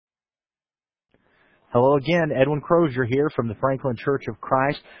Hello again, Edwin Crozier here from the Franklin Church of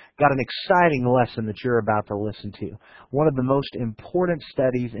Christ. Got an exciting lesson that you're about to listen to. One of the most important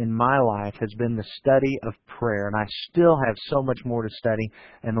studies in my life has been the study of prayer, and I still have so much more to study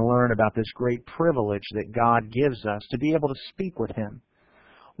and learn about this great privilege that God gives us to be able to speak with Him.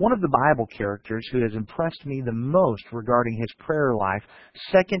 One of the Bible characters who has impressed me the most regarding his prayer life,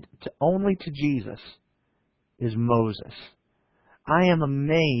 second only to Jesus, is Moses. I am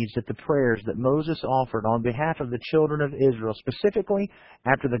amazed at the prayers that Moses offered on behalf of the children of Israel, specifically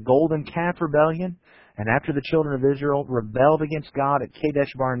after the Golden Calf Rebellion and after the children of Israel rebelled against God at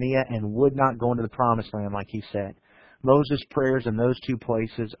Kadesh Barnea and would not go into the Promised Land like he said. Moses' prayers in those two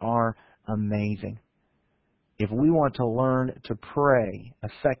places are amazing. If we want to learn to pray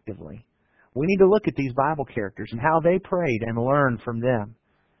effectively, we need to look at these Bible characters and how they prayed and learn from them.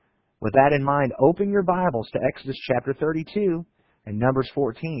 With that in mind, open your Bibles to Exodus chapter 32 and Numbers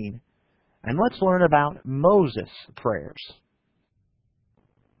 14, and let's learn about Moses' prayers.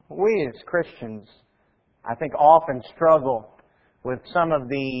 We as Christians, I think, often struggle with some of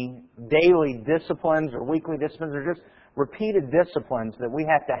the daily disciplines or weekly disciplines or just repeated disciplines that we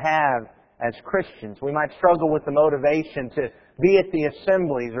have to have as Christians. We might struggle with the motivation to be at the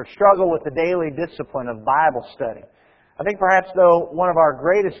assemblies or struggle with the daily discipline of Bible study. I think perhaps, though, one of our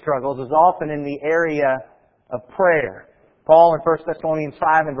greatest struggles is often in the area of prayer. Paul in 1 Thessalonians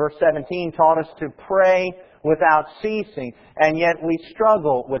 5 and verse 17 taught us to pray without ceasing, and yet we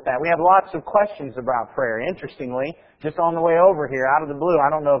struggle with that. We have lots of questions about prayer. Interestingly, just on the way over here, out of the blue, I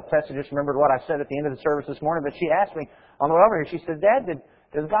don't know if Tessa just remembered what I said at the end of the service this morning, but she asked me on the way over here, she said, "Dad,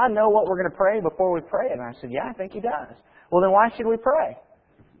 does God know what we're going to pray before we pray?" And I said, "Yeah, I think He does." Well, then why should we pray?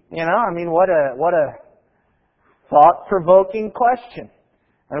 You know, I mean, what a thought-provoking question.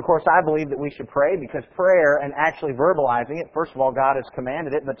 And of course, I believe that we should pray because prayer and actually verbalizing it, first of all, God has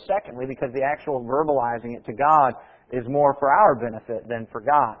commanded it, but secondly, because the actual verbalizing it to God is more for our benefit than for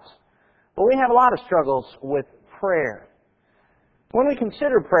God's. But we have a lot of struggles with prayer. When we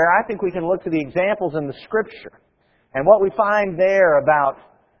consider prayer, I think we can look to the examples in the Scripture and what we find there about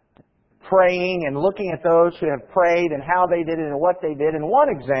praying and looking at those who have prayed and how they did it and what they did. And one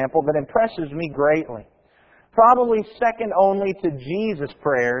example that impresses me greatly, probably second only to Jesus'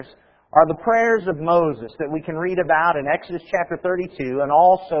 prayers, are the prayers of Moses that we can read about in Exodus chapter 32 and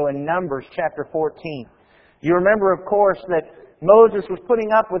also in Numbers chapter 14. You remember, of course, that Moses was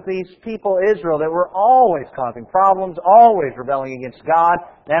putting up with these people, Israel, that were always causing problems, always rebelling against God,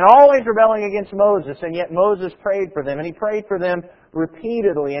 and always rebelling against Moses, and yet Moses prayed for them, and he prayed for them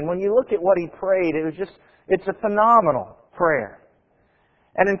repeatedly. And when you look at what he prayed, it's a phenomenal prayer.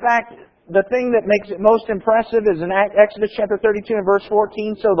 And in fact, the thing that makes it most impressive is in Exodus chapter 32 and verse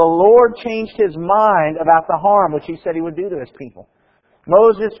 14, "So the Lord changed His mind about the harm which He said He would do to His people."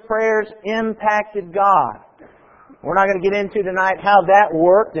 Moses' prayers impacted God. We're not going to get into tonight how that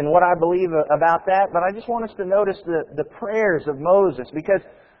worked and what I believe about that, but I just want us to notice the prayers of Moses, because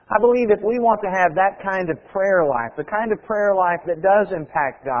I believe if we want to have that kind of prayer life, the kind of prayer life that does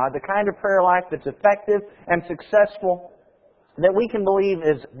impact God, the kind of prayer life that's effective and successful, that we can believe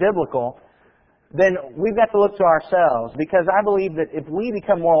is biblical, then we've got to look to ourselves, because I believe that if we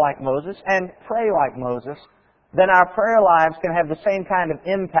become more like Moses and pray like Moses, then our prayer lives can have the same kind of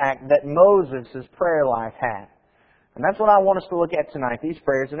impact that Moses' prayer life had. And that's what I want us to look at tonight, these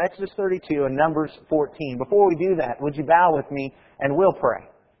prayers in Exodus 32 and Numbers 14. Before we do that, would you bow with me and we'll pray.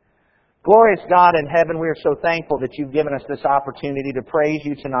 Glorious God in heaven, we are so thankful that you've given us this opportunity to praise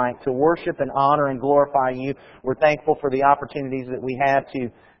you tonight, to worship and honor and glorify you. We're thankful for the opportunities that we have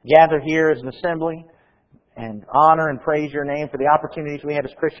to gather here as an assembly and honor and praise your name, for the opportunities we have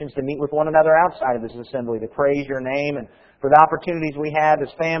as Christians to meet with one another outside of this assembly, to praise your name, and for the opportunities we have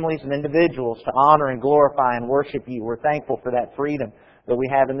as families and individuals to honor and glorify and worship you. We're thankful for that freedom that we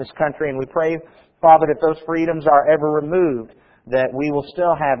have in this country, and we pray, Father, that those freedoms are ever removed, that we will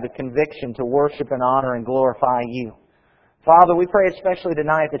still have the conviction to worship and honor and glorify you. Father, we pray especially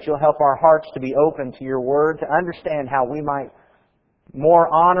tonight that you'll help our hearts to be open to your word, to understand how we might more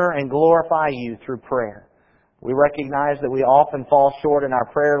honor and glorify you through prayer. We recognize that we often fall short in our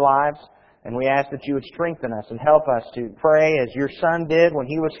prayer lives, and we ask that you would strengthen us and help us to pray as your Son did when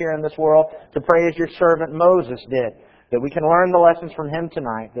he was here in this world, to pray as your servant Moses did, that we can learn the lessons from him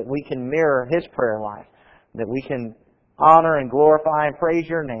tonight, that we can mirror his prayer life, that we can honor and glorify and praise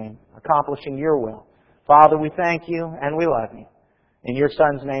your name, accomplishing your will. Father, we thank you and we love you. In your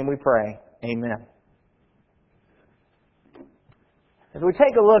Son's name we pray. Amen. As we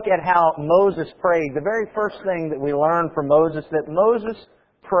take a look at how Moses prayed, the very first thing that we learn from Moses, that Moses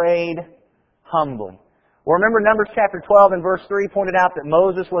prayed humbly. Well, remember Numbers chapter 12 and verse 3 pointed out that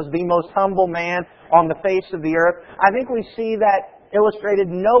Moses was the most humble man on the face of the earth. I think we see that illustrated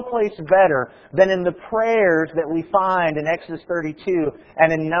no place better than in the prayers that we find in Exodus 32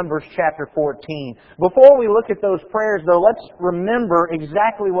 and in Numbers chapter 14. Before we look at those prayers, though, let's remember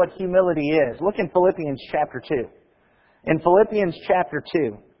exactly what humility is. Look in Philippians chapter 2. In Philippians chapter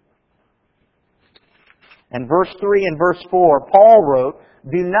 2 and verse 3 and verse 4, Paul wrote,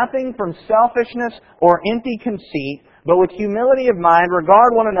 "Do nothing from selfishness or empty conceit, but with humility of mind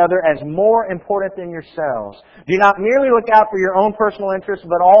regard one another as more important than yourselves. Do not merely look out for your own personal interests,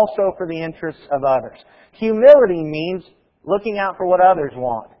 but also for the interests of others." Humility means looking out for what others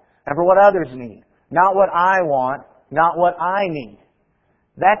want and for what others need. Not what I want, not what I need.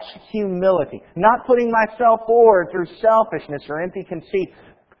 That's humility. Not putting myself forward through selfishness or empty conceit.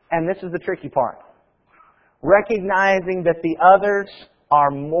 And this is the tricky part. Recognizing that the others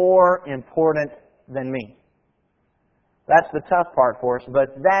are more important than me. That's the tough part for us,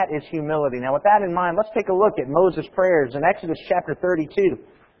 but that is humility. Now with that in mind, let's take a look at Moses' prayers in Exodus chapter 32.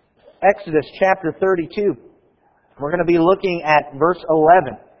 Exodus chapter 32. We're going to be looking at verse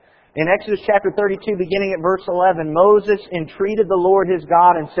 11. In Exodus chapter 32, beginning at verse 11, Moses entreated the Lord his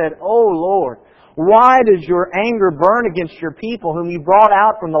God and said, "O Lord, why does your anger burn against your people whom you brought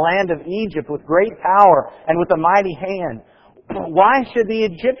out from the land of Egypt with great power and with a mighty hand? Why should the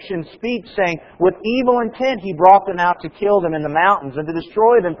Egyptians speak, saying, 'With evil intent he brought them out to kill them in the mountains and to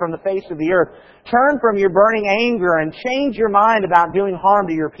destroy them from the face of the earth'? Turn from your burning anger and change your mind about doing harm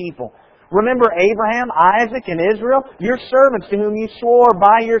to your people. Remember Abraham, Isaac, and Israel, your servants to whom you swore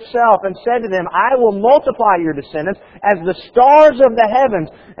by yourself and said to them, 'I will multiply your descendants as the stars of the heavens,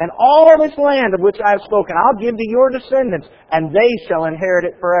 and all this land of which I have spoken I'll give to your descendants, and they shall inherit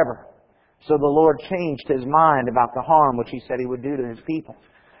it forever.' So the Lord changed His mind about the harm which He said He would do to His people."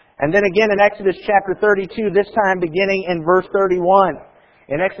 And then again in Exodus chapter 32, this time beginning in verse 31.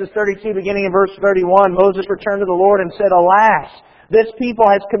 In Exodus 32, beginning in verse 31, Moses returned to the Lord and said, "Alas, this people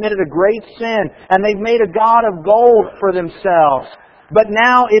has committed a great sin, and they've made a god of gold for themselves. But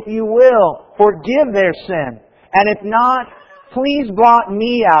now, if you will, forgive their sin, and if not, please blot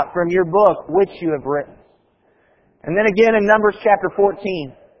me out from your book which you have written." And then again in Numbers chapter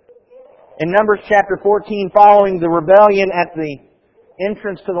 14. In Numbers chapter 14, following the rebellion at the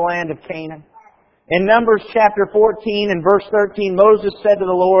entrance to the land of Canaan. In Numbers chapter 14 and verse 13, Moses said to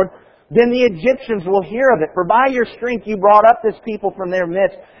the Lord, "Then the Egyptians will hear of it, for by your strength you brought up this people from their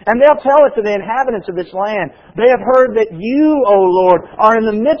midst, and they'll tell it to the inhabitants of this land. They have heard that you, O Lord, are in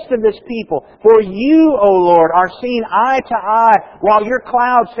the midst of this people. For you, O Lord, are seen eye to eye, while your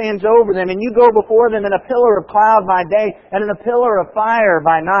cloud stands over them, and you go before them in a pillar of cloud by day, and in a pillar of fire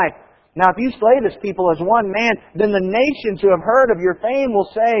by night. Now if you slay this people as one man, then the nations who have heard of your fame will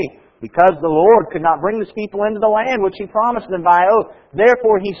say, 'Because the Lord could not bring this people into the land which He promised them by oath,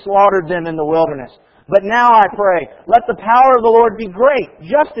 therefore He slaughtered them in the wilderness.' But now I pray, let the power of the Lord be great,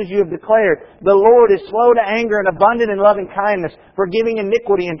 just as you have declared. The Lord is slow to anger and abundant in loving kindness, forgiving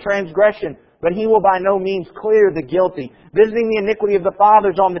iniquity and transgression. But He will by no means clear the guilty, visiting the iniquity of the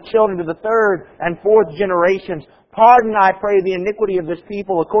fathers on the children to the third and fourth generations. Pardon, I pray, the iniquity of this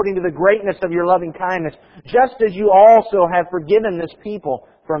people according to the greatness of your loving kindness, just as you also have forgiven this people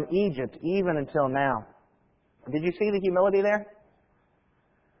from Egypt, even until now." Did you see the humility there?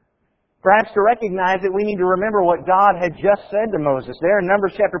 Perhaps to recognize it, we need to remember what God had just said to Moses. There in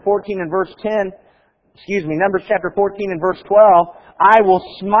Numbers chapter 14 and verse 12, "I will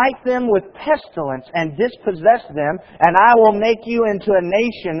smite them with pestilence and dispossess them, and I will make you into a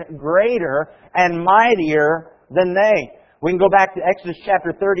nation greater and mightier than they." We can go back to Exodus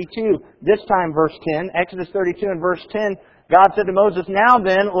chapter 32, this time verse 10. Exodus 32 and verse 10, God said to Moses, "Now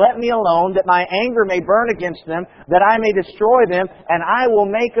then, let me alone, that my anger may burn against them, that I may destroy them, and I will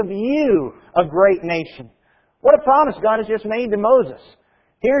make of you a great nation." What a promise God has just made to Moses.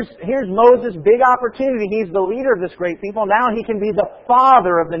 Here's Moses' big opportunity. He's the leader of this great people. Now he can be the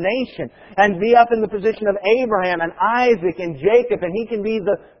father of the nation and be up in the position of Abraham and Isaac and Jacob, and he can be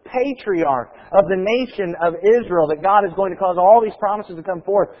the patriarch of the nation of Israel, that God is going to cause all these promises to come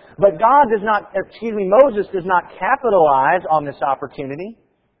forth. But Moses does not capitalize on this opportunity.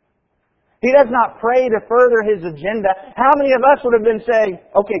 He does not pray to further his agenda. How many of us would have been saying,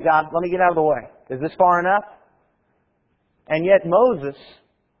 "Okay, God, let me get out of the way. Is this far enough?" And yet Moses,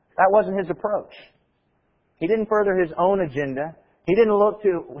 that wasn't his approach. He didn't further his own agenda. He didn't look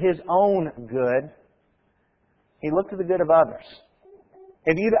to his own good. He looked to the good of others.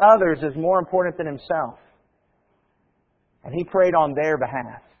 He viewed others as more important than himself. And he prayed on their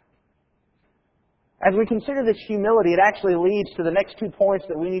behalf. As we consider this humility, it actually leads to the next 2 points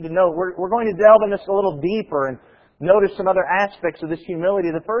that we need to note. We're going to delve in this a little deeper and notice some other aspects of this humility.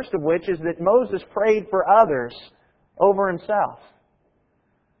 The first of which is that Moses prayed for others over himself.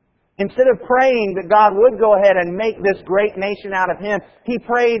 Instead of praying that God would go ahead and make this great nation out of him, he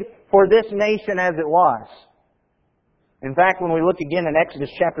prayed for this nation as it was. In fact, when we look again in Exodus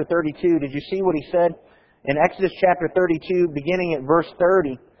chapter 32, did you see what he said? In Exodus chapter 32, beginning at verse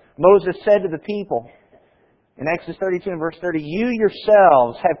 30, Moses said to the people, in Exodus 32 and verse 30, "You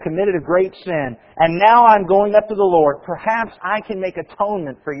yourselves have committed a great sin, and now I'm going up to the Lord. Perhaps I can make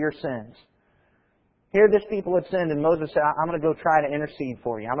atonement for your sins." Here this people had sinned, and Moses said, "I'm going to go try to intercede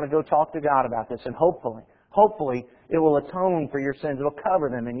for you. I'm going to go talk to God about this, and hopefully it will atone for your sins. It will cover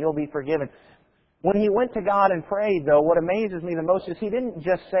them, and you'll be forgiven." When he went to God and prayed, though, what amazes me the most is he didn't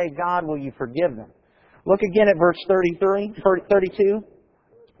just say, "God, will you forgive them?" Look again at verse 32.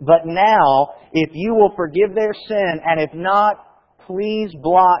 "But now, if you will forgive their sin, and if not, please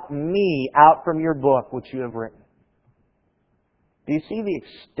blot me out from your book which you have written." Do you see the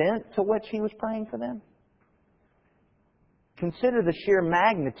extent to which he was praying for them? Consider the sheer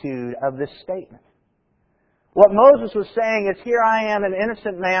magnitude of this statement. What Moses was saying is, here I am, an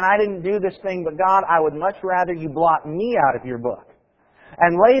innocent man. I didn't do this thing, but God, I would much rather you blot me out of your book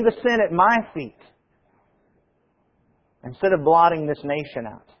and lay the sin at my feet instead of blotting this nation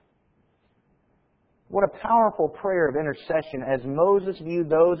out. What a powerful prayer of intercession as Moses viewed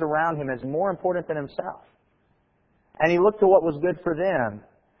those around him as more important than himself. And he looked to what was good for them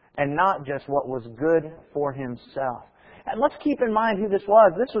and not just what was good for himself. And let's keep in mind who this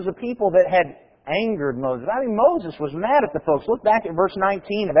was. This was a people that had angered Moses. I mean, Moses was mad at the folks. Look back at verse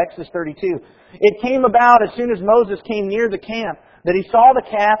 19 of Exodus 32. "It came about as soon as Moses came near the camp that he saw the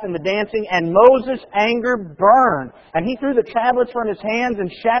calf and the dancing, and Moses' anger burned. And he threw the tablets from his hands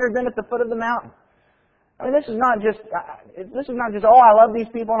and shattered them at the foot of the mountain." I mean, this is not just, "Oh, I love these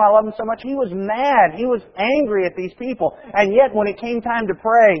people and I love them so much." He was mad. He was angry at these people. And yet, when it came time to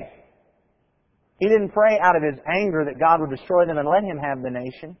pray, he didn't pray out of his anger that God would destroy them and let him have the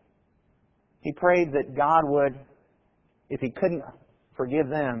nation. He prayed that God would, if he couldn't forgive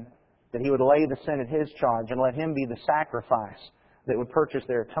them, that he would lay the sin at his charge and let him be the sacrifice that would purchase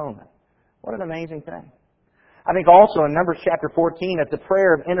their atonement. What an amazing thing. I think also in Numbers chapter 14, at the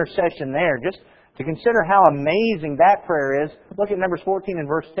prayer of intercession there, just to consider how amazing that prayer is, look at Numbers 14 and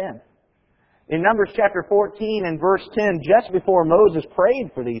verse 10. In Numbers chapter 14 and verse 10, just before Moses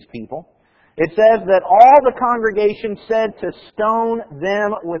prayed for these people, it says that all the congregation said to stone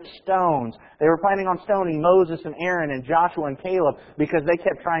them with stones. They were planning on stoning Moses and Aaron and Joshua and Caleb because they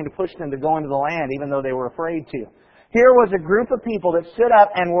kept trying to push them to go into the land even though they were afraid to. Here was a group of people that stood up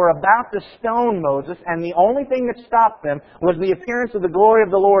and were about to stone Moses, and the only thing that stopped them was the appearance of the glory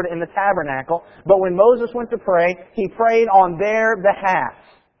of the Lord in the tabernacle. But when Moses went to pray, he prayed on their behalf.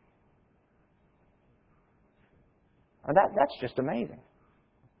 That's just amazing.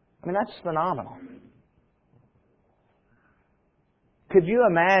 I mean, that's phenomenal. Could you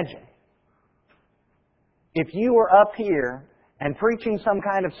imagine if you were up here and preaching some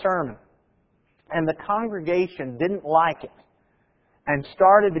kind of sermon and the congregation didn't like it and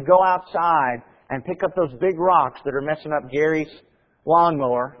started to go outside and pick up those big rocks that are messing up Gary's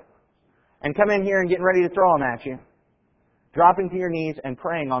lawnmower and come in here and getting ready to throw them at you, dropping to your knees and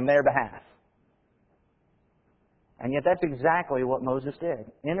praying on their behalf? And yet that's exactly what Moses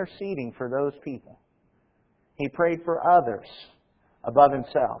did, interceding for those people. He prayed for others above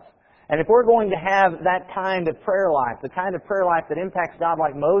himself. And if we're going to have that kind of prayer life, the kind of prayer life that impacts God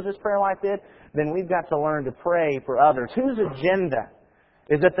like Moses' prayer life did, then we've got to learn to pray for others. Whose agenda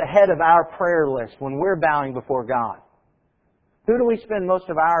is at the head of our prayer list when we're bowing before God? Who do we spend most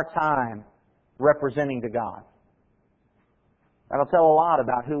of our time representing to God? That'll tell a lot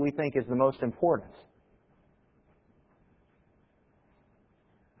about who we think is the most important.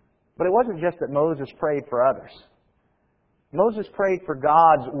 But it wasn't just that Moses prayed for others. Moses prayed for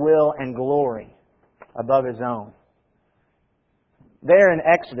God's will and glory above his own. There in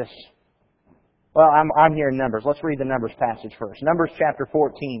Exodus, I'm here in Numbers. Let's read the Numbers passage first. Numbers chapter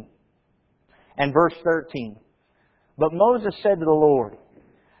 14 and verse 13. "But Moses said to the Lord,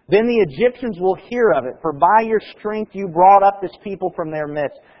 Then the Egyptians will hear of it, for by your strength you brought up this people from their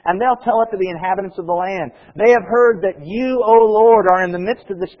midst. And they'll tell it to the inhabitants of the land. They have heard that you, O Lord, are in the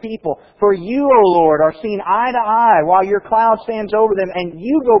midst of this people. For you, O Lord, are seen eye to eye, while your cloud stands over them, and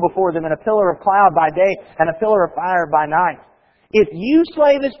you go before them in a pillar of cloud by day and a pillar of fire by night. If you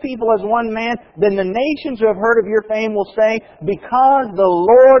slay this people as one man, then the nations who have heard of your fame will say, Because the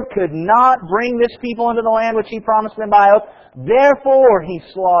Lord could not bring this people into the land which He promised them by oath, therefore He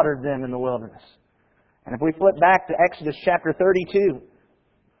slaughtered them in the wilderness." And if we flip back to Exodus chapter 32,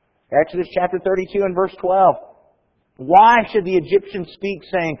 Exodus chapter 32 and verse 12, why should the Egyptians speak,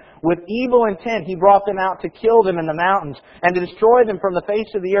 saying, with evil intent he brought them out to kill them in the mountains and to destroy them from the face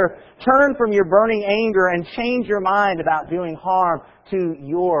of the earth? Turn from your burning anger and change your mind about doing harm to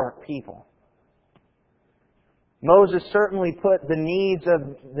your people. Moses certainly put the needs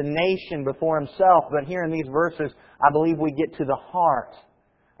of the nation before himself, but here in these verses, I believe we get to the heart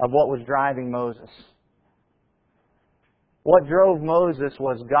of what was driving Moses. What drove Moses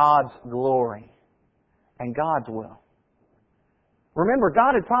was God's glory and God's will. Remember,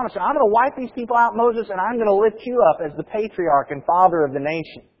 God had promised, I'm going to wipe these people out, Moses, and I'm going to lift you up as the patriarch and father of the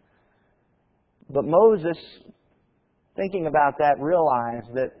nation. But Moses, thinking about that,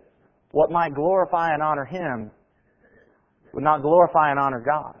 realized that what might glorify and honor him would not glorify and honor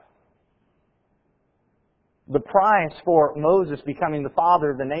God. The price for Moses becoming the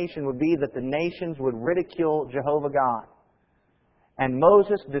father of the nation would be that the nations would ridicule Jehovah God. And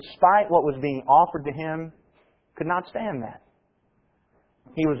Moses, despite what was being offered to him, could not stand that.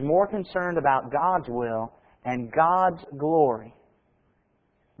 He was more concerned about God's will and God's glory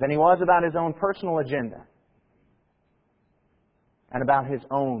than he was about his own personal agenda and about his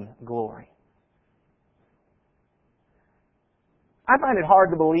own glory. I find it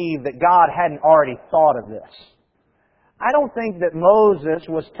hard to believe that God hadn't already thought of this. I don't think that Moses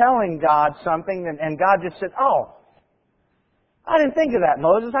was telling God something and God just said, oh, I didn't think of that,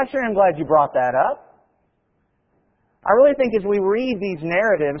 Moses. I sure am glad you brought that up. I really think as we read these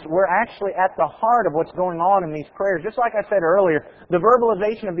narratives, we're actually at the heart of what's going on in these prayers. Just like I said earlier, the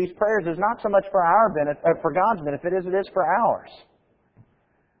verbalization of these prayers is not so much for our benefit, for God's benefit as it is for ours.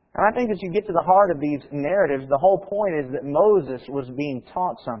 And I think as you get to the heart of these narratives, the whole point is that Moses was being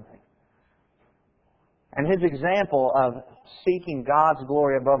taught something. And his example of seeking God's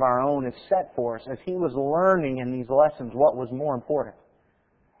glory above our own is set for us as he was learning in these lessons what was more important.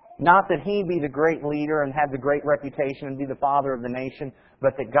 Not that he be the great leader and have the great reputation and be the father of the nation,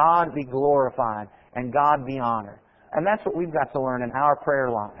 but that God be glorified and God be honored. And that's what we've got to learn in our prayer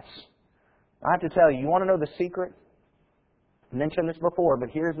lives. I have to tell you, you want to know the secret? I mentioned this before, but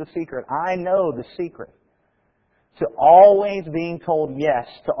here's the secret. I know the secret to always being told yes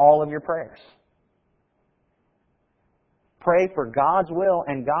to all of your prayers. Pray for God's will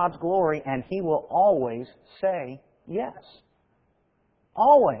and God's glory, and He will always say yes.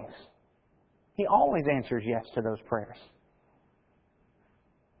 Always. He always answers yes to those prayers.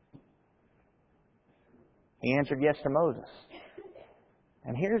 He answered yes to Moses.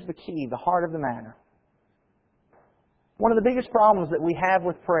 And here's the key, the heart of the matter. One of the biggest problems that we have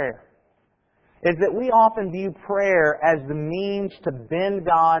with prayer is that we often view prayer as the means to bend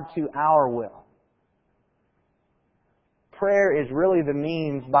God to our will. Prayer is really the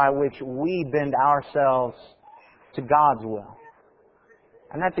means by which we bend ourselves to God's will.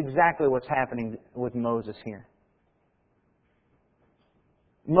 And that's exactly what's happening with Moses here.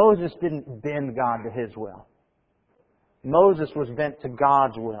 Moses didn't bend God to his will. Moses was bent to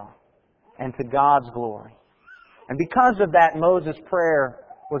God's will and to God's glory. And because of that, Moses' prayer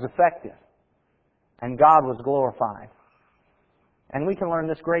was effective. And God was glorified. And we can learn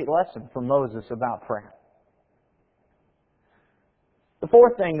this great lesson from Moses about prayer. The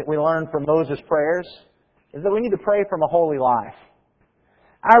fourth thing that we learn from Moses' prayers is that we need to pray from a holy life.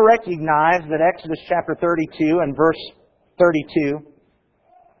 I recognize that Exodus chapter 32 and verse 32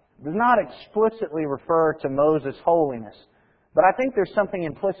 does not explicitly refer to Moses' holiness, but I think there's something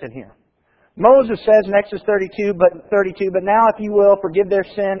implicit here. Moses says in Exodus 32, but now if you will, forgive their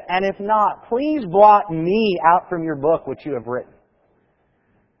sin, and if not, please blot me out from your book which you have written.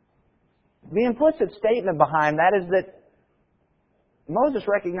 The implicit statement behind that is that Moses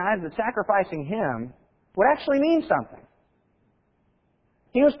recognized that sacrificing him would actually mean something.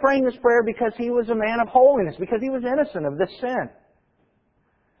 He was praying this prayer because he was a man of holiness, because he was innocent of this sin.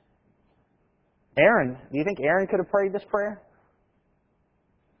 Aaron, do you think Aaron could have prayed this prayer?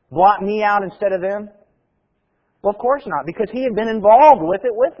 Blot me out instead of them? Well, of course not, because he had been involved with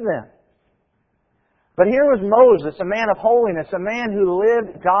it with them. But here was Moses, a man of holiness, a man who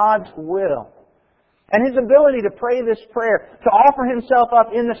lived God's will. And his ability to pray this prayer, to offer himself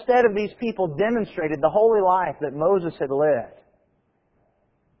up in the stead of these people, demonstrated the holy life that Moses had lived.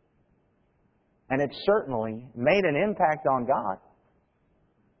 And it certainly made an impact on God.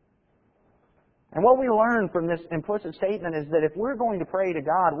 And what we learn from this implicit statement is that if we're going to pray to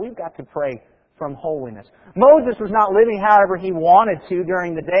God, we've got to pray from holiness. Moses was not living however he wanted to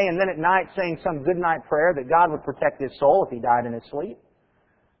during the day and then at night saying some good night prayer that God would protect his soul if he died in his sleep.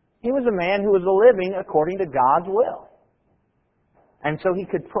 He was a man who was living according to God's will. And so he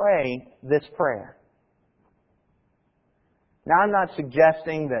could pray this prayer. Now, I'm not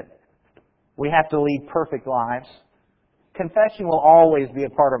suggesting that we have to lead perfect lives. Confession will always be a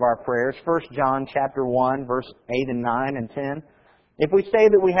part of our prayers. 1 John chapter 1, verse 8 and 9 and 10. If we say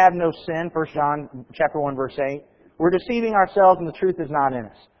that we have no sin, 1 John chapter 1, verse 8, we're deceiving ourselves and the truth is not in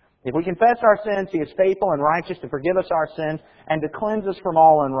us. If we confess our sins, He is faithful and righteous to forgive us our sins and to cleanse us from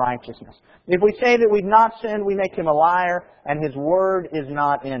all unrighteousness. If we say that we've not sinned, we make Him a liar and His word is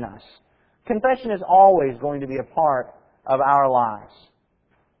not in us. Confession is always going to be a part of our lives.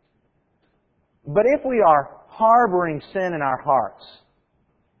 But if we are harboring sin in our hearts,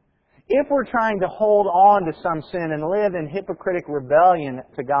 if we're trying to hold on to some sin and live in hypocritic rebellion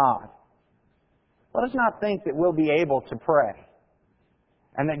to God, let us not think that we'll be able to pray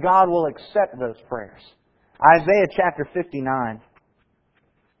and that God will accept those prayers. Isaiah chapter 59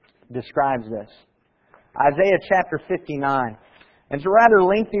 describes this. Isaiah chapter 59. It's a rather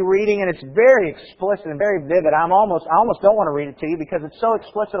lengthy reading, and it's very explicit and very vivid. I almost don't want to read it to you because it's so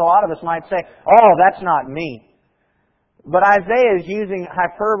explicit a lot of us might say, "Oh, that's not me." But Isaiah is using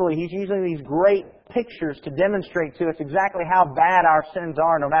hyperbole. He's using these great pictures to demonstrate to us exactly how bad our sins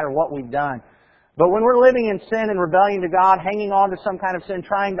are no matter what we've done. But when we're living in sin and rebellion to God, hanging on to some kind of sin,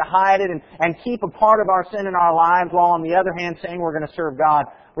 trying to hide it and keep a part of our sin in our lives while on the other hand saying we're going to serve God,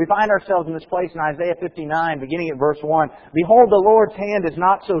 we find ourselves in this place in Isaiah 59, beginning at verse 1. Behold, the Lord's hand is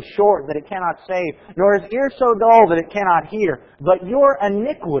not so short that it cannot save, nor His ear so dull that it cannot hear. But your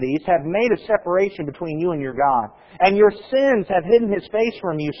iniquities have made a separation between you and your God, and your sins have hidden His face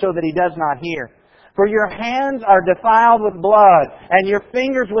from you so that He does not hear. For your hands are defiled with blood, and your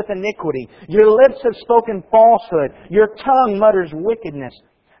fingers with iniquity. Your lips have spoken falsehood. Your tongue mutters wickedness.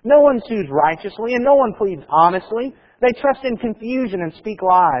 No one sues righteously, and no one pleads honestly. They trust in confusion and speak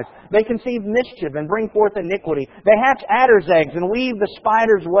lies. They conceive mischief and bring forth iniquity. They hatch adder's eggs and weave the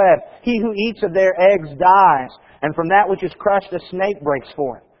spider's web. He who eats of their eggs dies, and from that which is crushed a snake breaks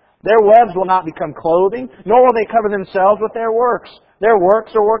forth. Their webs will not become clothing, nor will they cover themselves with their works. Their works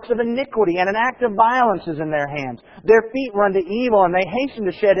are works of iniquity, and an act of violence is in their hands. Their feet run to evil, and they hasten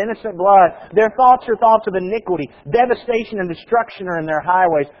to shed innocent blood. Their thoughts are thoughts of iniquity. Devastation and destruction are in their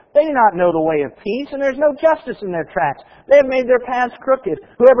highways. They do not know the way of peace, and there is no justice in their tracks. They have made their paths crooked.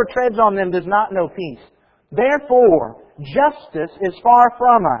 Whoever treads on them does not know peace. Therefore, justice is far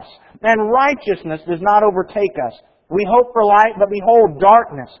from us, and righteousness does not overtake us. We hope for light, but behold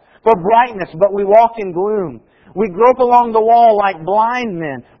darkness. For brightness, but we walk in gloom. We grope along the wall like blind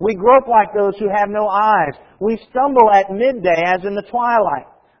men. We grope like those who have no eyes. We stumble at midday as in the twilight.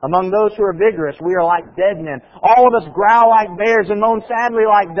 Among those who are vigorous, we are like dead men. All of us growl like bears and moan sadly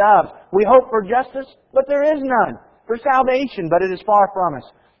like doves. We hope for justice, but there is none. For salvation, but it is far from us.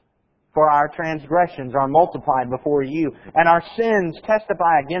 For our transgressions are multiplied before you, and our sins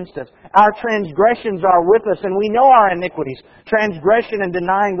testify against us. Our transgressions are with us, and we know our iniquities. Transgression and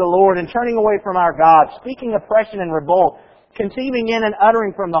denying the Lord, and turning away from our God, speaking oppression and revolt, conceiving in and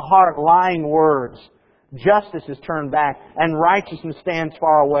uttering from the heart lying words. Justice is turned back, and righteousness stands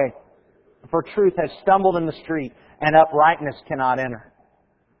far away. For truth has stumbled in the street, and uprightness cannot enter.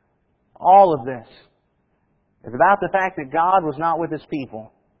 All of this is about the fact that God was not with His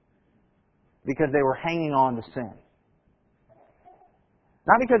people, because they were hanging on to sin.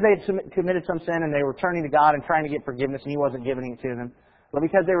 Not because they had committed some sin and they were turning to God and trying to get forgiveness and He wasn't giving it to them, but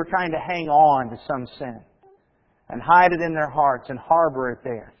because they were trying to hang on to some sin and hide it in their hearts and harbor it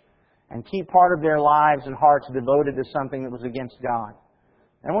there and keep part of their lives and hearts devoted to something that was against God.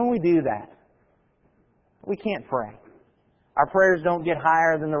 And when we do that, we can't pray. Our prayers don't get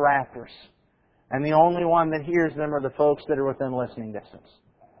higher than the rafters. And the only one that hears them are the folks that are within listening distance.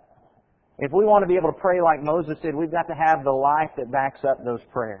 If we want to be able to pray like Moses did, we've got to have the life that backs up those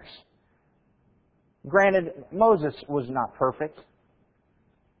prayers. Granted, Moses was not perfect.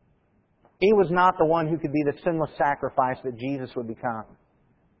 He was not the one who could be the sinless sacrifice that Jesus would become.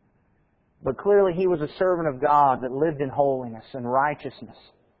 But clearly he was a servant of God that lived in holiness and righteousness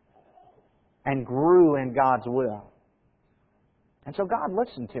and grew in God's will. And so God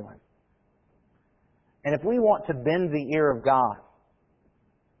listened to him. And if we want to bend the ear of God,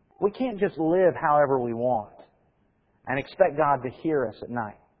 we can't just live however we want and expect God to hear us at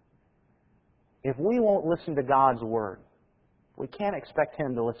night. If we won't listen to God's Word, we can't expect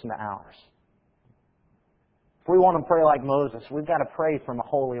Him to listen to ours. If we want to pray like Moses, we've got to pray from a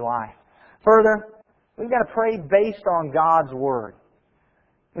holy life. Further, we've got to pray based on God's Word.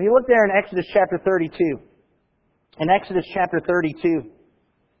 When you look there in Exodus chapter 32, in Exodus chapter 32,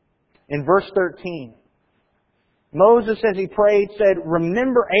 in verse 13, Moses, as he prayed, said,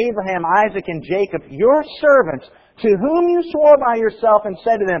 "Remember Abraham, Isaac, and Jacob, your servants, to whom you swore by yourself and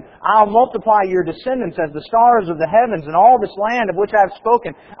said to them, I'll multiply your descendants as the stars of the heavens, and all this land of which I have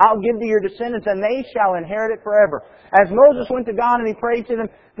spoken I'll give to your descendants, and they shall inherit it forever." As Moses went to God and he prayed to them,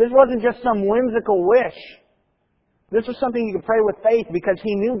 this wasn't just some whimsical wish. This was something he could pray with faith because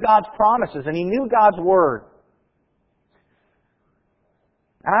he knew God's promises and he knew God's Word.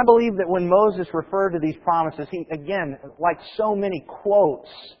 And I believe that when Moses referred to these promises, he, again, like so many quotes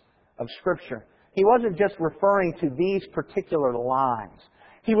of Scripture, he wasn't just referring to these particular lines.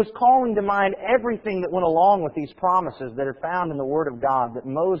 He was calling to mind everything that went along with these promises that are found in the Word of God that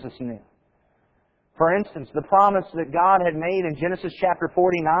Moses knew. For instance, the promise that God had made in Genesis chapter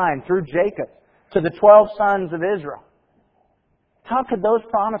 49 through Jacob to the 12 sons of Israel. How could those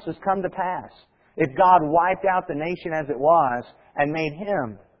promises come to pass if God wiped out the nation as it was and made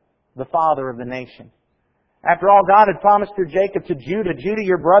him the father of the nation? After all, God had promised through Jacob to Judah, "Judah,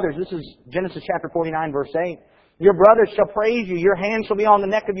 your brothers," this is Genesis chapter 49, verse 8, "your brothers shall praise you, your hand shall be on the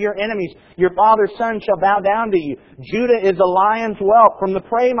neck of your enemies, your father's son shall bow down to you. Judah is a lion's whelp. From the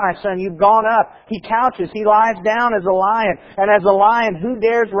prey, my son, you've gone up. He couches, he lies down as a lion, and as a lion, who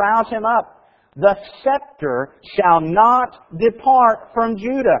dares rouse him up? The scepter shall not depart from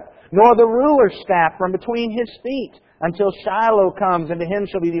Judah, nor the ruler's staff from between his feet, until Shiloh comes, and to him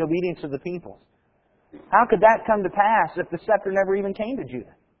shall be the obedience of the peoples." How could that come to pass if the scepter never even came to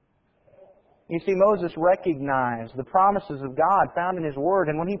Judah? You see, Moses recognized the promises of God found in His Word,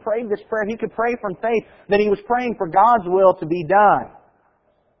 and when he prayed this prayer, he could pray from faith that he was praying for God's will to be done.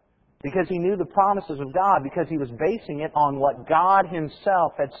 Because he knew the promises of God, because he was basing it on what God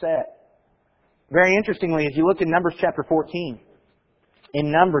Himself had said. Very interestingly, as you look in Numbers chapter 14, in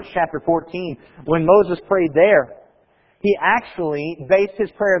Numbers chapter 14, when Moses prayed there, he actually based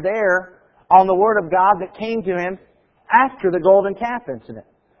his prayer there on the Word of God that came to him after the golden calf incident.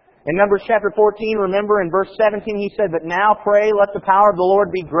 In Numbers chapter 14, remember in verse 17, he said, "But now pray, let the power of the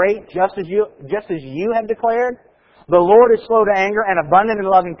Lord be great, just as you have declared. The Lord is slow to anger and abundant in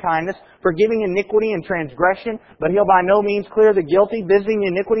loving kindness, forgiving iniquity and transgression, but He'll by no means clear the guilty, visiting the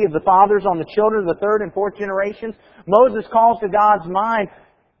iniquity of the fathers on the children of the third and fourth generations." Moses calls to God's mind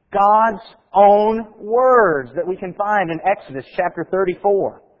God's own words that we can find in Exodus chapter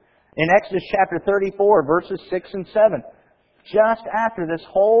 34. In Exodus chapter 34, verses 6 and 7. Just after this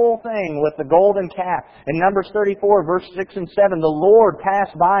whole thing with the golden calf, in Numbers 34, verse 6 and 7, the Lord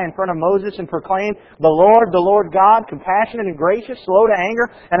passed by in front of Moses and proclaimed, the Lord God, compassionate and gracious, slow to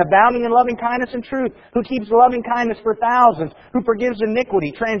anger, and abounding in loving kindness and truth, who keeps loving kindness for thousands, who forgives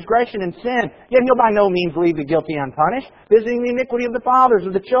iniquity, transgression, and sin, yet He'll by no means leave the guilty unpunished, visiting the iniquity of the fathers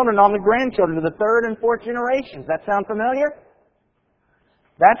of the children on the grandchildren of the third and fourth generations." That sound familiar?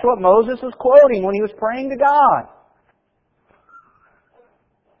 That's what Moses was quoting when he was praying to God.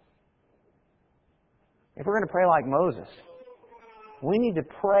 If we're going to pray like Moses, we need to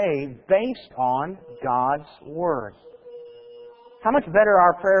pray based on God's Word. How much better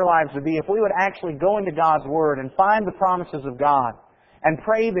our prayer lives would be if we would actually go into God's Word and find the promises of God and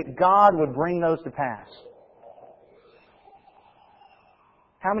pray that God would bring those to pass.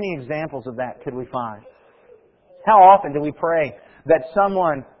 How many examples of that could we find? How often do we pray that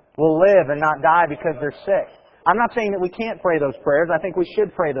someone will live and not die because they're sick? I'm not saying that we can't pray those prayers. I think we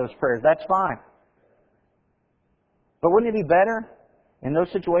should pray those prayers. That's fine. But wouldn't it be better in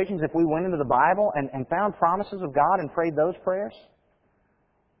those situations if we went into the Bible and found promises of God and prayed those prayers?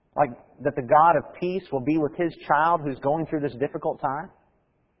 Like that the God of peace will be with His child who's going through this difficult time?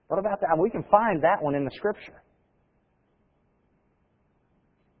 What about that? We can find that one in the Scripture.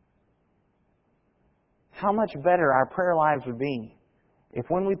 How much better our prayer lives would be if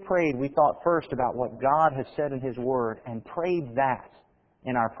when we prayed we thought first about what God has said in His Word and prayed that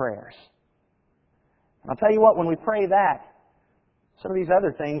in our prayers. I'll tell you what, when we pray that, some of these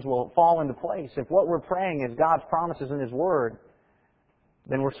other things will fall into place. If what we're praying is God's promises in His Word,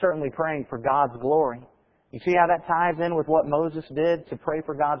 then we're certainly praying for God's glory. You see how that ties in with what Moses did to pray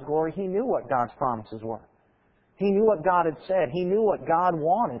for God's glory? He knew what God's promises were. He knew what God had said. He knew what God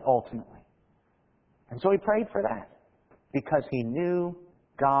wanted ultimately. And so he prayed for that because he knew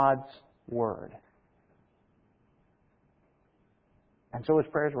God's Word. And so his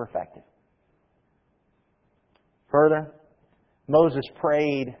prayers were effective. Further, Moses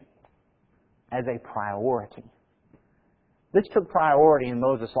prayed as a priority. This took priority in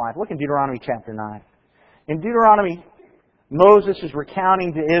Moses' life. Look in Deuteronomy chapter 9. In Deuteronomy, Moses is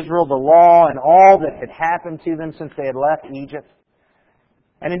recounting to Israel the law and all that had happened to them since they had left Egypt.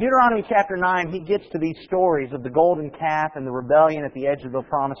 And in Deuteronomy chapter 9, he gets to these stories of the golden calf and the rebellion at the edge of the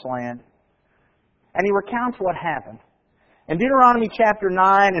promised land. And he recounts what happened. In Deuteronomy chapter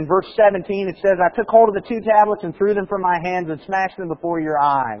 9 and verse 17, it says, I took hold of the 2 tablets and threw them from my hands and smashed them before your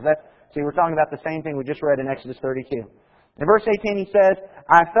eyes. See, we're talking about the same thing we just read in Exodus 32. In verse 18 he says,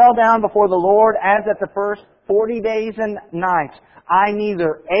 I fell down before the Lord as at the first 40 days and nights. I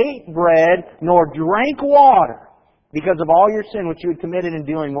neither ate bread nor drank water because of all your sin which you had committed in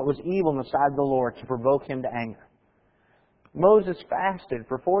doing what was evil in the sight of the Lord to provoke Him to anger. Moses fasted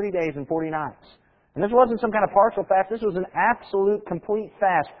for 40 days and 40 nights. And this wasn't some kind of partial fast. This was an absolute, complete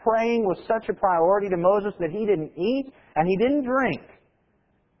fast. Praying was such a priority to Moses that he didn't eat and he didn't drink.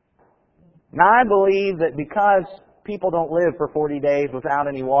 Now, I believe that because people don't live for 40 days without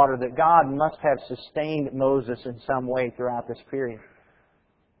any water, that God must have sustained Moses in some way throughout this period.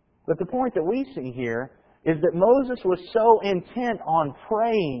 But the point that we see here is that Moses was so intent on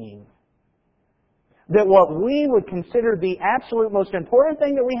praying that what we would consider the absolute most important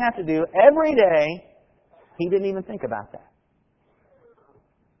thing that we have to do every day, he didn't even think about that.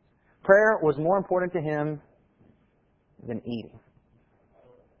 Prayer was more important to him than eating.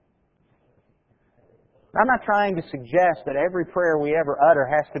 I'm not trying to suggest that every prayer we ever utter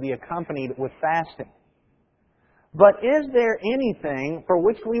has to be accompanied with fasting. But is there anything for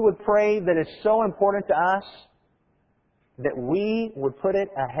which we would pray that is so important to us that we would put it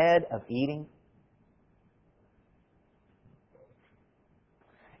ahead of eating?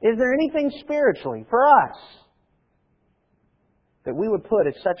 Is there anything spiritually for us that we would put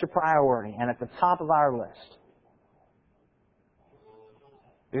as such a priority and at the top of our list?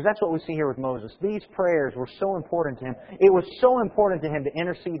 Because that's what we see here with Moses. These prayers were so important to him. It was so important to him to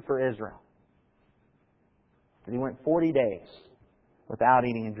intercede for Israel that he went 40 days without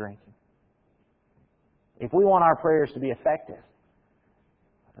eating and drinking. If we want our prayers to be effective,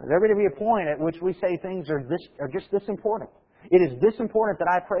 there's going to be a point at which we say things are just this important. It is this important that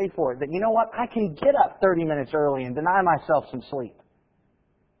I prayed for it, that, you know what, I can get up 30 minutes early and deny myself some sleep.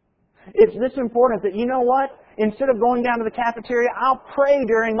 It's this important that, you know what, instead of going down to the cafeteria, I'll pray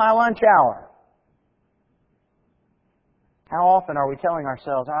during my lunch hour. How often are we telling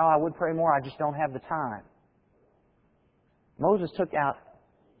ourselves, oh, I would pray more, I just don't have the time? Moses took out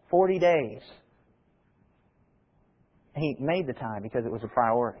 40 days. He made the time because it was a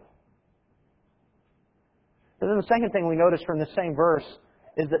priority. And then the second thing we notice from this same verse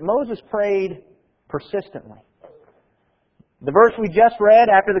is that Moses prayed persistently. The verse we just read,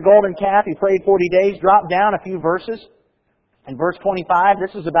 after the golden calf, he prayed 40 days, dropped down a few verses. In verse 25,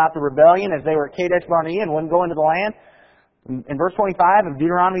 this is about the rebellion as they were at Kadesh Barnea and wouldn't go into the land. In verse 25 of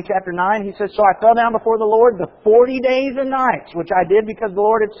Deuteronomy chapter 9, he says, So I fell down before the Lord the 40 days and nights, which I did because the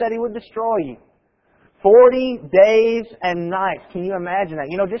Lord had said He would destroy you. 40 days and nights. Can you imagine that?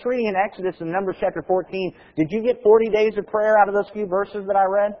 You know, just reading in Exodus and Numbers chapter 14, did you get 40 days of prayer out of those few verses that I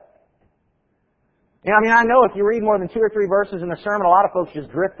read? You know, I know if you read more than 2 or 3 verses in a sermon, a lot of folks just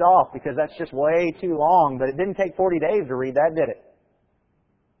drift off because that's just way too long, but it didn't take 40 days to read that, did it?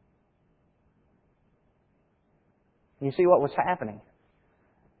 You see what was happening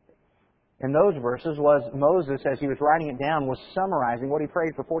in those verses was Moses, as he was writing it down, was summarizing what he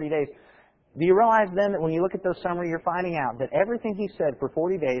prayed for 40 days. Do you realize then that when you look at those summaries, you're finding out that everything he said for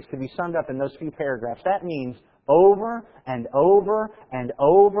 40 days could be summed up in those few paragraphs? That means over and over and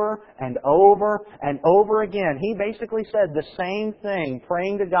over and over and over again. He basically said the same thing,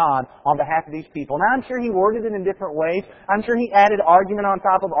 praying to God on behalf of these people. Now, I'm sure he worded it in different ways. I'm sure he added argument on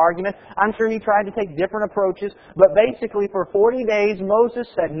top of argument. I'm sure he tried to take different approaches. But basically, for 40 days, Moses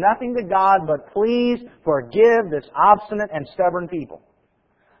said nothing to God but, please forgive this obstinate and stubborn people.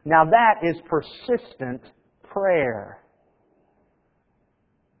 Now that is persistent prayer.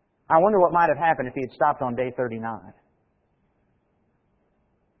 I wonder what might have happened if he had stopped on day 39.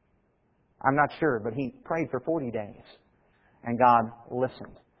 I'm not sure, but he prayed for 40 days, and God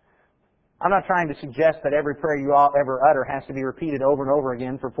listened. I'm not trying to suggest that every prayer you ever utter has to be repeated over and over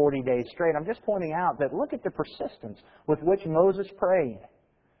again for 40 days straight. I'm just pointing out that look at the persistence with which Moses prayed.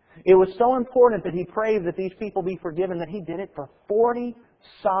 It was so important that he prayed that these people be forgiven that he did it for 40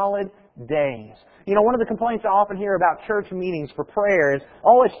 solid days. You know, one of the complaints I often hear about church meetings for prayer is,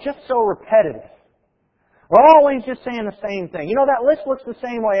 oh, it's just so repetitive. We're always just saying the same thing. You know, that list looks the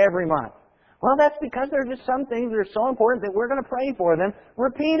same way every month. Well, that's because there are just some things that are so important that we're going to pray for them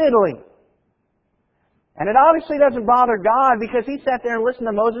repeatedly. And it obviously doesn't bother God because He sat there and listened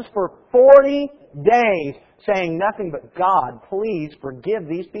to Moses for 40 days saying nothing but, God, please forgive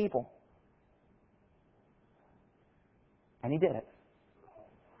these people. And He did it.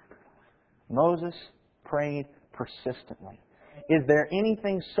 Moses prayed persistently. Is there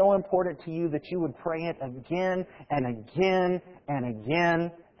anything so important to you that you would pray it again and again and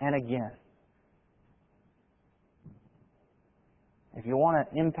again and again? if you want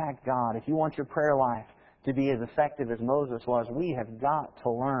to impact God, if you want your prayer life to be as effective as Moses was, we have got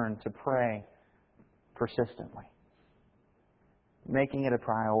to learn to pray persistently. Making it a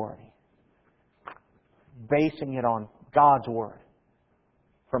priority. Basing it on God's Word.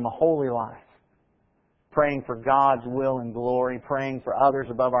 From a holy life. Praying for God's will and glory. Praying for others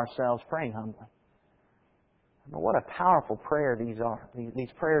above ourselves. Praying humbly. But what a powerful prayer these are.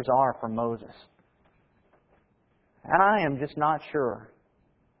 These prayers are from Moses. And I am just not sure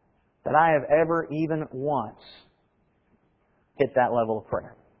that I have ever even once hit that level of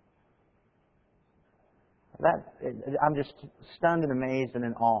prayer. I'm just stunned and amazed and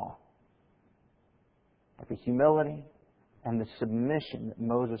in awe at the humility and the submission that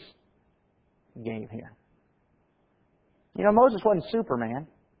Moses gave here. You know, Moses wasn't Superman.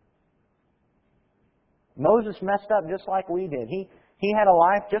 Moses messed up just like we did. He had a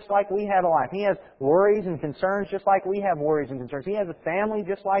life just like we have a life. He has worries and concerns just like we have worries and concerns. He has a family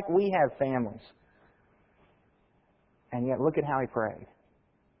just like we have families. And yet look at how he prayed.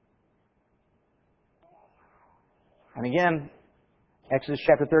 And again, Exodus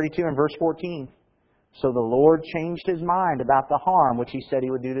chapter 32 and verse 14. So the Lord changed His mind about the harm which He said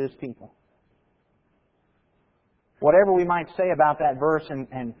He would do to His people. Whatever we might say about that verse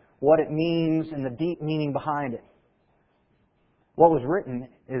and what it means and the deep meaning behind it, what was written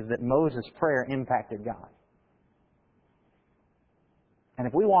is that Moses' prayer impacted God. And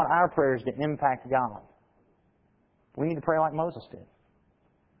if we want our prayers to impact God, we need to pray like Moses did.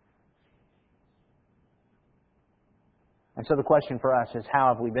 And so the question for us is,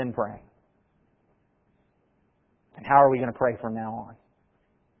 how have we been praying? And how are we going to pray from now on?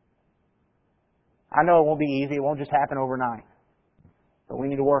 I know it won't be easy. It won't just happen overnight. But we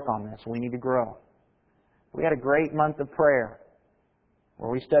need to work on this. We need to grow. We had a great month of prayer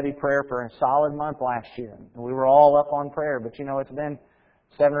where we studied prayer for a solid month last year. And we were all up on prayer. But you know, it's been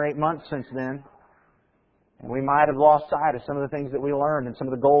 7 or 8 months since then. And we might have lost sight of some of the things that we learned and some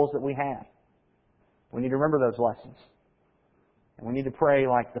of the goals that we had. We need to remember those lessons. And we need to pray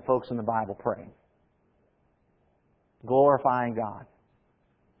like the folks in the Bible prayed. Glorifying God.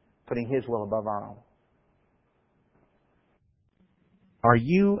 Putting His will above our own. Are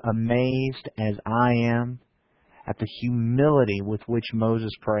you amazed as I am at the humility with which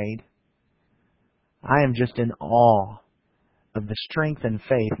Moses prayed? I am just in awe of the strength and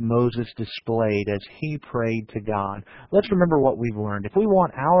faith Moses displayed as he prayed to God. Let's remember what we've learned. If we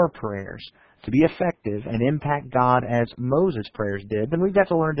want our prayers to be effective and impact God as Moses' prayers did, then we've got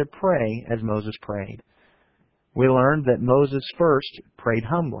to learn to pray as Moses prayed. We learned that Moses first prayed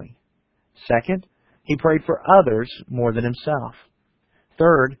humbly. Second, he prayed for others more than himself.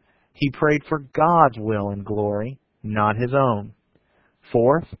 Third, he prayed for God's will and glory, not his own.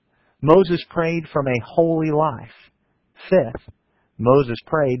 Fourth, Moses prayed from a holy life. Fifth, Moses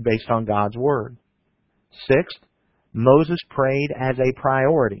prayed based on God's Word. Sixth, Moses prayed as a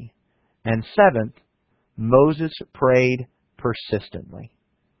priority. And seventh, Moses prayed persistently.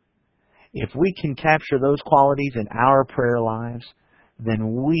 If we can capture those qualities in our prayer lives,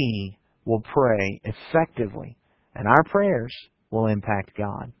 then we will pray effectively, and our prayers will impact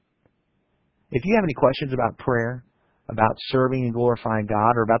God. If you have any questions about prayer, about serving and glorifying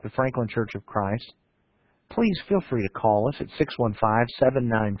God, or about the Franklin Church of Christ, please feel free to call us at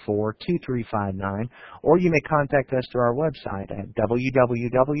 615-794-2359, or you may contact us through our website at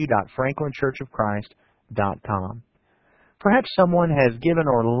www.franklinchurchofchrist.com. Perhaps someone has given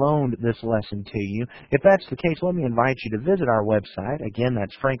or loaned this lesson to you. If that's the case, let me invite you to visit our website. Again,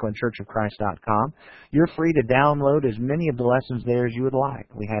 that's franklinchurchofchrist.com. You're free to download as many of the lessons there as you would like.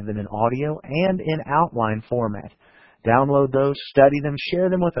 We have them in audio and in outline format. Download those, study them, share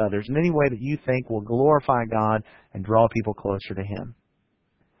them with others in any way that you think will glorify God and draw people closer to Him.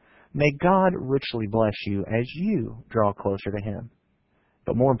 May God richly bless you as you draw closer to Him.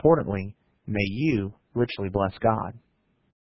 But more importantly, may you richly bless God.